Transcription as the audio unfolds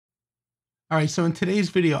All right, so in today's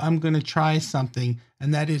video, I'm going to try something,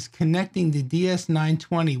 and that is connecting the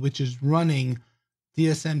DS920, which is running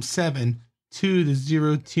DSM7, to the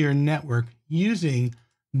Zerotier network using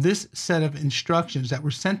this set of instructions that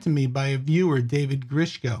were sent to me by a viewer, David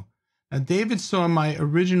Grishko. Now, David saw my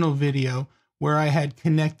original video where I had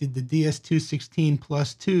connected the DS216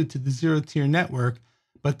 plus 2 to the Zerotier network,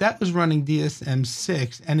 but that was running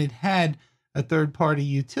DSM6, and it had a third-party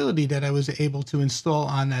utility that I was able to install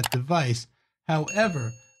on that device.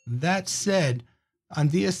 However, that said, on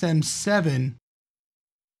DSM7,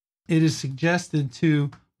 it is suggested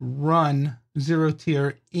to run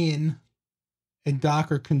Zerotier in a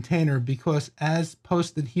Docker container because, as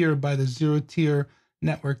posted here by the Zerotier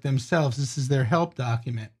network themselves, this is their help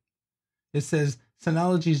document. It says,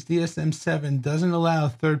 Synology's DSM7 doesn't allow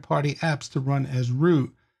third-party apps to run as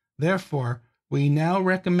root. Therefore, we now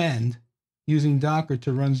recommend using Docker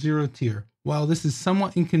to run Zerotier. While this is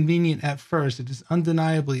somewhat inconvenient at first, it is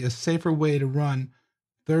undeniably a safer way to run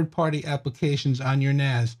third-party applications on your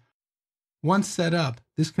NAS. Once set up,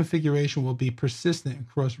 this configuration will be persistent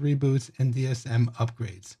across reboots and DSM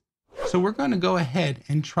upgrades. So we're going to go ahead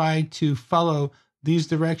and try to follow these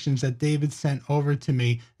directions that David sent over to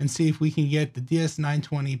me and see if we can get the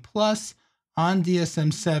DS920 Plus on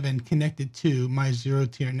DSM7 connected to my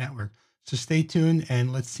Zerotier network. So stay tuned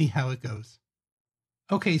and let's see how it goes.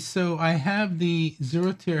 Okay, so I have the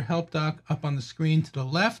Zerotier help doc up on the screen to the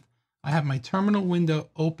left. I have my terminal window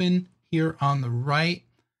open here on the right,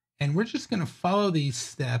 and we're just going to follow these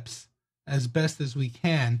steps as best as we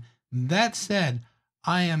can. That said,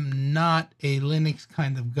 I am not a Linux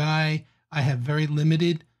kind of guy. I have very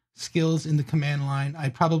limited skills in the command line. I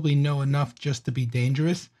probably know enough just to be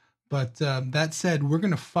dangerous, but that said, we're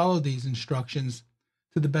going to follow these instructions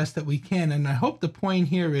to the best that we can. And I hope the point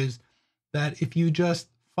here is that if you just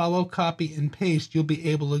follow, copy, and paste, you'll be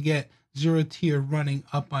able to get Zerotier running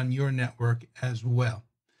up on your network as well.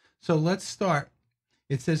 So let's start.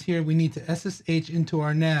 It says here we need to SSH into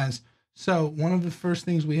our NAS. So one of the first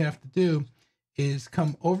things we have to do is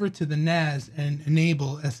come over to the NAS and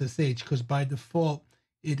enable SSH, because by default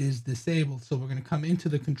it is disabled. So we're going to come into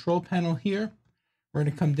the control panel here. We're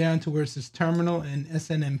going to come down to where it says terminal and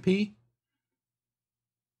SNMP.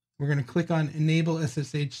 We're going to click on Enable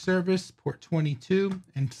SSH Service, port 22,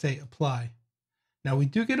 and say Apply. Now, we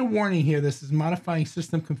do get a warning here. This is modifying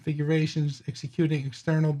system configurations, executing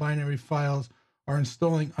external binary files, or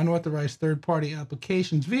installing unauthorized third-party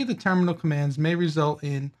applications via the terminal commands may result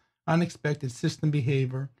in unexpected system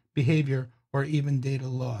behavior, or even data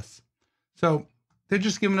loss. So they're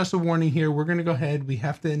just giving us a warning here. We're going to go ahead. We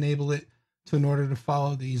have to enable it in order to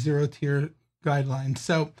follow the Zerotier guidelines.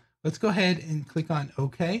 So let's go ahead and click on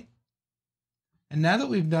OK. And now that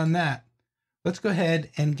we've done that, let's go ahead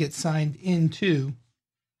and get signed into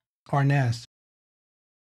our NAS.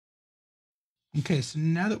 Okay, so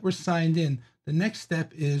now that we're signed in, the next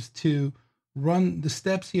step is to run the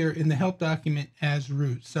steps here in the help document as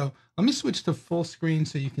root. So let me switch to full screen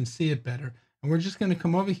so you can see it better. And we're just going to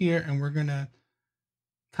come over here and we're going to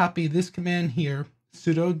copy this command here,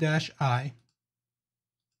 sudo-i,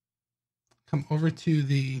 come over to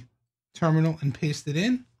the terminal and paste it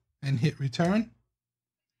in and hit return.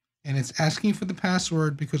 And it's asking for the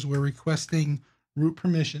password because we're requesting root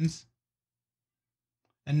permissions.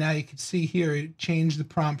 And now you can see here, it changed the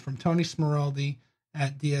prompt from Tony Smeraldi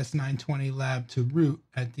at DS920 Lab to root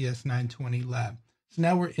at DS920 Lab. So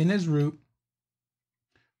now we're in as root.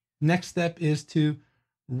 Next step is to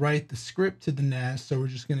write the script to the NAS. So we're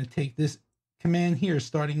just going to take this command here,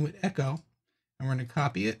 starting with echo, and we're going to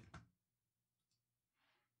copy it.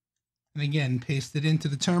 And again, paste it into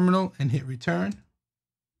the terminal and hit return.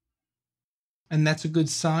 And that's a good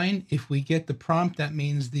sign. If we get the prompt, that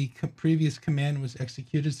means the previous command was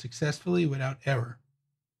executed successfully without error.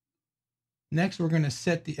 Next, we're going to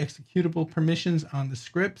set the executable permissions on the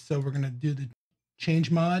script. So we're going to do the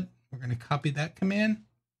change mod. We're going to copy that command.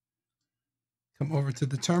 Come over to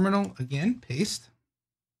the terminal, again, paste.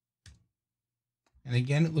 And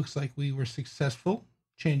again, it looks like we were successful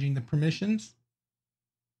changing the permissions.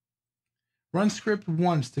 Run script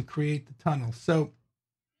once to create the tunnel. So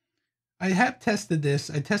I have tested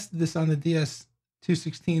this. I tested this on the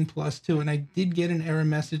DS216 plus 2, and I did get an error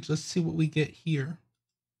message. Let's see what we get here.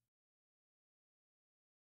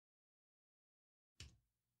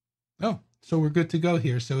 Oh, so we're good to go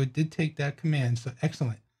here. So it did take that command. So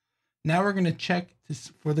excellent. Now we're going to check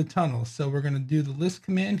this for the tunnel. So we're going to do the list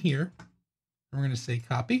command here. We're going to say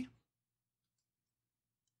copy.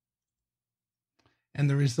 And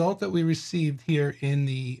the result that we received here in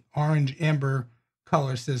the orange amber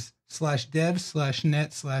color says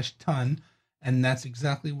 /dev/net/ton. And that's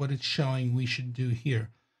exactly what it's showing we should do here.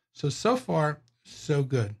 So far, so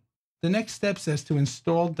good. The next step says to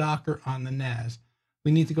install Docker on the NAS.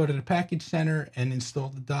 We need to go to the package center and install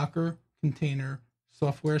the Docker container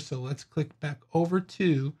software. So let's click back over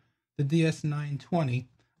to the DS920.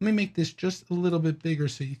 Let me make this just a little bit bigger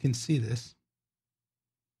so you can see this.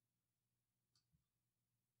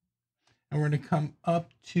 And we're going to come up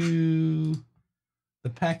to the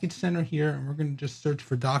package center here, and we're going to just search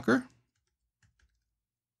for Docker.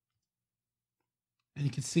 And you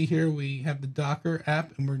can see here we have the Docker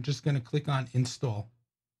app, and we're just going to click on install.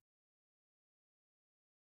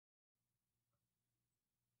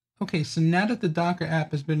 Okay, so now that the Docker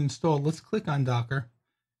app has been installed, let's click on Docker.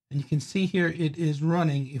 And you can see here it is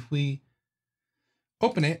running. If we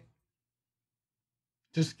open it,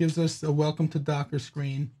 just gives us a welcome to Docker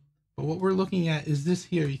screen. But what we're looking at is this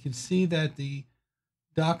here. You can see that the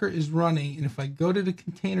Docker is running. And if I go to the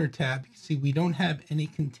container tab, you can see we don't have any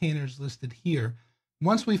containers listed here.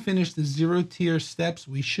 Once we finish the Zerotier steps,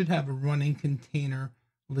 we should have a running container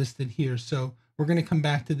listed here. So we're going to come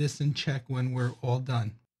back to this and check when we're all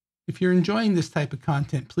done. If you're enjoying this type of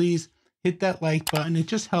content, please hit that like button. It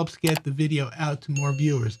just helps get the video out to more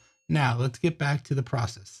viewers. Now let's get back to the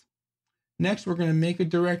process. Next, we're going to make a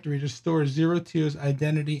directory to store Zerotier's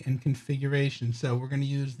identity and configuration. So we're going to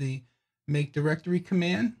use the make directory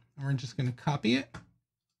command, and we're just going to copy it.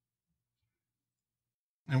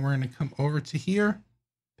 And we're going to come over to here,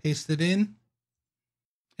 paste it in.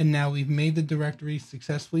 And now we've made the directory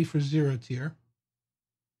successfully for Zerotier.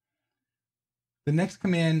 The next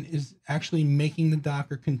command is actually making the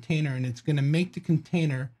Docker container, and it's going to make the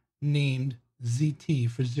container named ZT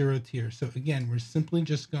for Zerotier. So again, we're simply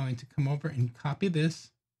just going to come over and copy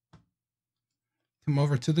this, come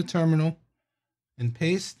over to the terminal and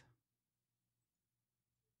paste.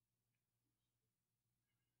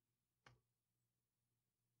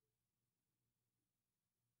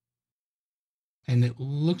 And it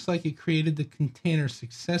looks like it created the container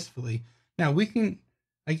successfully. Now we can,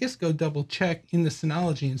 I guess, go double check in the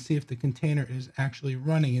Synology and see if the container is actually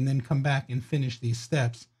running, and then come back and finish these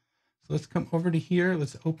steps. So let's come over to here.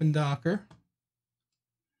 Let's open Docker.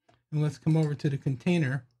 And let's come over to the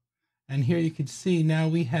container. And here you can see now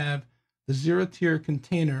we have the Zerotier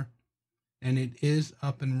container, and it is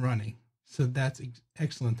up and running. So that's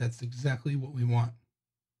excellent. That's exactly what we want.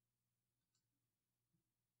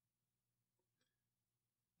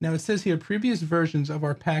 Now it says here, previous versions of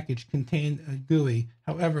our package contained a GUI.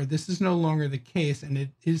 However, this is no longer the case, and it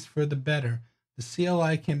is for the better. The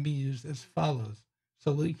CLI can be used as follows.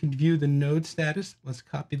 So we can view the node status. Let's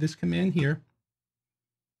copy this command here.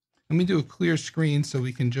 Let me do a clear screen so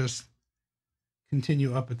we can just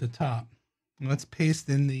continue up at the top. And let's paste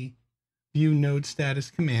in the view node status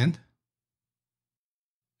command.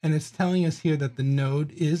 And it's telling us here that the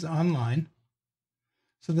node is online.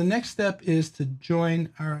 So the next step is to join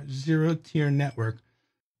our Zerotier network.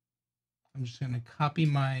 I'm just going to copy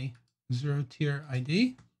my Zerotier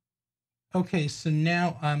ID. Okay, so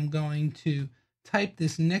now I'm going to type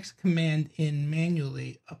this next command in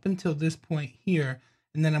manually up until this point here,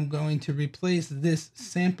 and then I'm going to replace this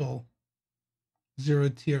sample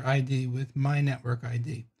Zerotier ID with my network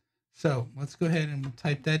ID. So let's go ahead and we'll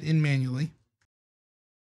type that in manually.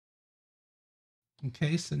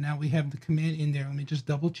 Okay, so now we have the command in there. Let me just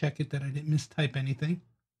double check it that I didn't mistype anything.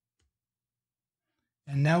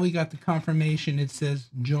 And now we got the confirmation. It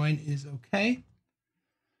says join is okay.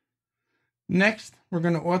 Next, we're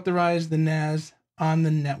going to authorize the NAS on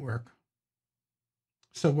the network.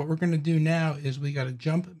 So what we're going to do now is we got to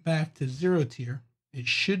jump back to Zerotier. It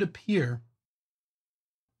should appear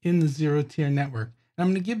in the Zerotier network. And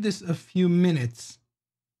I'm going to give this a few minutes,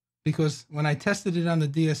 because when I tested it on the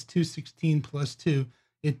DS216+2,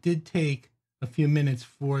 it did take a few minutes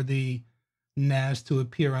for the NAS to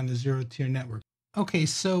appear on the Zerotier network. Okay,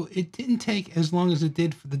 so it didn't take as long as it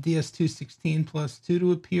did for the DS216+2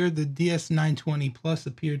 to appear. The DS920 Plus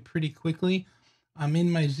appeared pretty quickly. I'm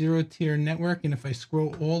in my Zerotier network, and if I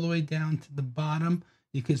scroll all the way down to the bottom,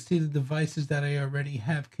 you can see the devices that I already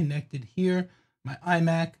have connected here. My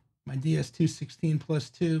iMac, my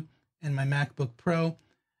DS216+2, and my MacBook Pro.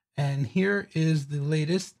 And here is the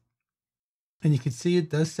latest. And you can see it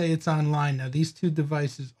does say it's online. Now, these two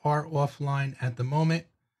devices are offline at the moment,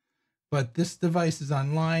 but this device is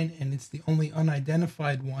online, and it's the only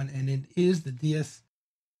unidentified one, and it is the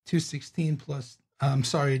DS216 Plus.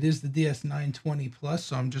 It is the DS920 Plus,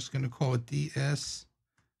 so I'm just going to call it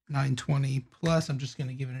DS920 Plus. I'm just going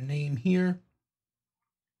to give it a name here.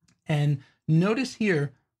 And notice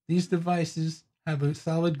here, these devices have a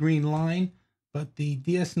solid green line. but the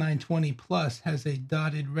DS920 Plus has a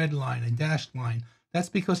dotted red line, a dashed line. That's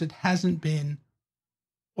because it hasn't been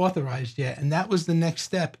authorized yet, and that was the next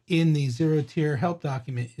step in the Zerotier help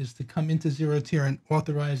document, is to come into Zerotier and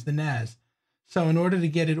authorize the NAS. So in order to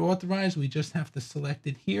get it authorized, we just have to select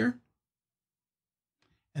it here,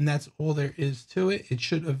 and that's all there is to it. It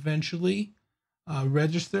should eventually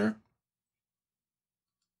register.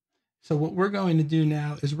 So what we're going to do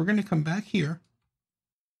now is we're going to come back here,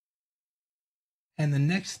 and the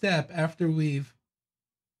next step after we've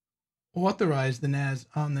authorized the NAS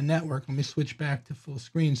on the network, let me switch back to full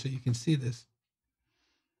screen so you can see this,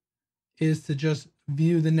 is to just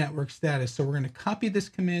view the network status. So we're going to copy this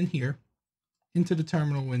command here into the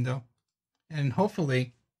terminal window, and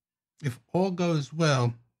hopefully, if all goes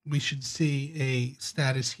well, we should see a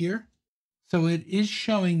status here. So it is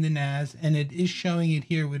showing the NAS, and it is showing it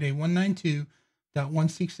here with a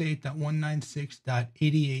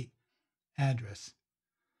 192.168.196.88 address.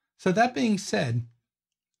 So that being said,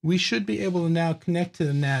 we should be able to now connect to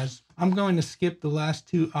the NAS. I'm going to skip the last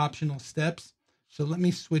two optional steps. So let me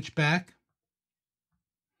switch back,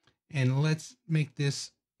 and let's make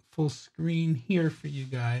this full screen here for you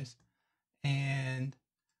guys. And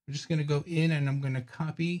we're just going to go in, and I'm going to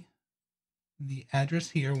copy the address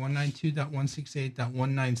here,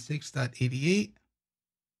 192.168.196.88.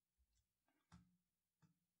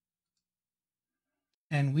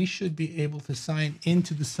 And we should be able to sign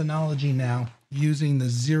into the Synology now using the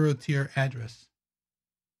Zerotier address.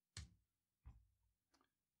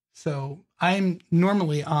 So I'm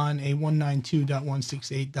normally on a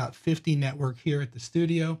 192.168.50 network here at the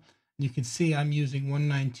studio. You can see I'm using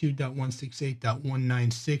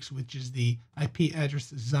 192.168.196, which is the IP address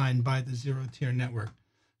designed by the Zerotier network.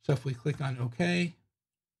 So if we click on OK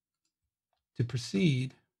to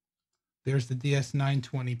proceed, there's the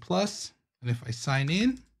DS920 Plus. And if I sign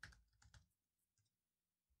in,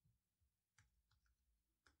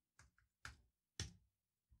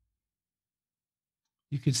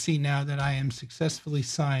 you can see now that I am successfully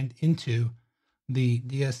signed into the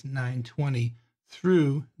DS920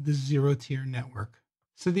 through the Zerotier network.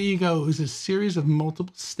 So there you go. It was a series of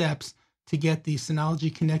multiple steps to get the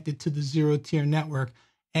Synology connected to the Zerotier network.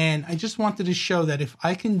 And I just wanted to show that if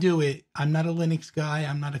I can do it, I'm not a Linux guy,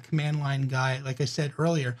 I'm not a command line guy. Like I said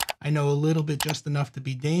earlier, I know a little bit, just enough to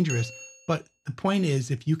be dangerous. But the point is,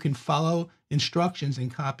 if you can follow instructions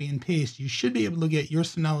and copy and paste, you should be able to get your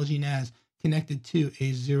Synology NAS connected to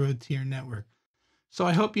a Zerotier network. So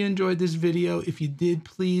I hope you enjoyed this video. If you did,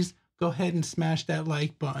 please go ahead and smash that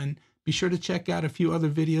like button. Be sure to check out a few other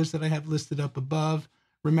videos that I have listed up above.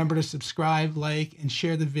 Remember to subscribe, like, and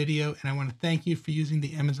share the video. And I want to thank you for using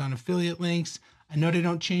the Amazon affiliate links. I know they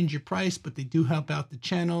don't change your price, but they do help out the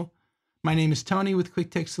channel. My name is Tony with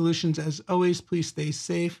Quick Tech Solutions. As always, please stay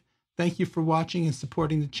safe. Thank you for watching and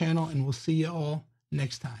supporting the channel, and we'll see you all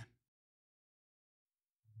next time.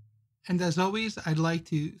 And as always, I'd like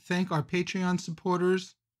to thank our Patreon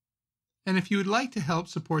supporters. And if you would like to help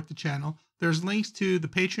support the channel, there's links to the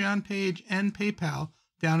Patreon page and PayPal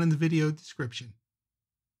down in the video description.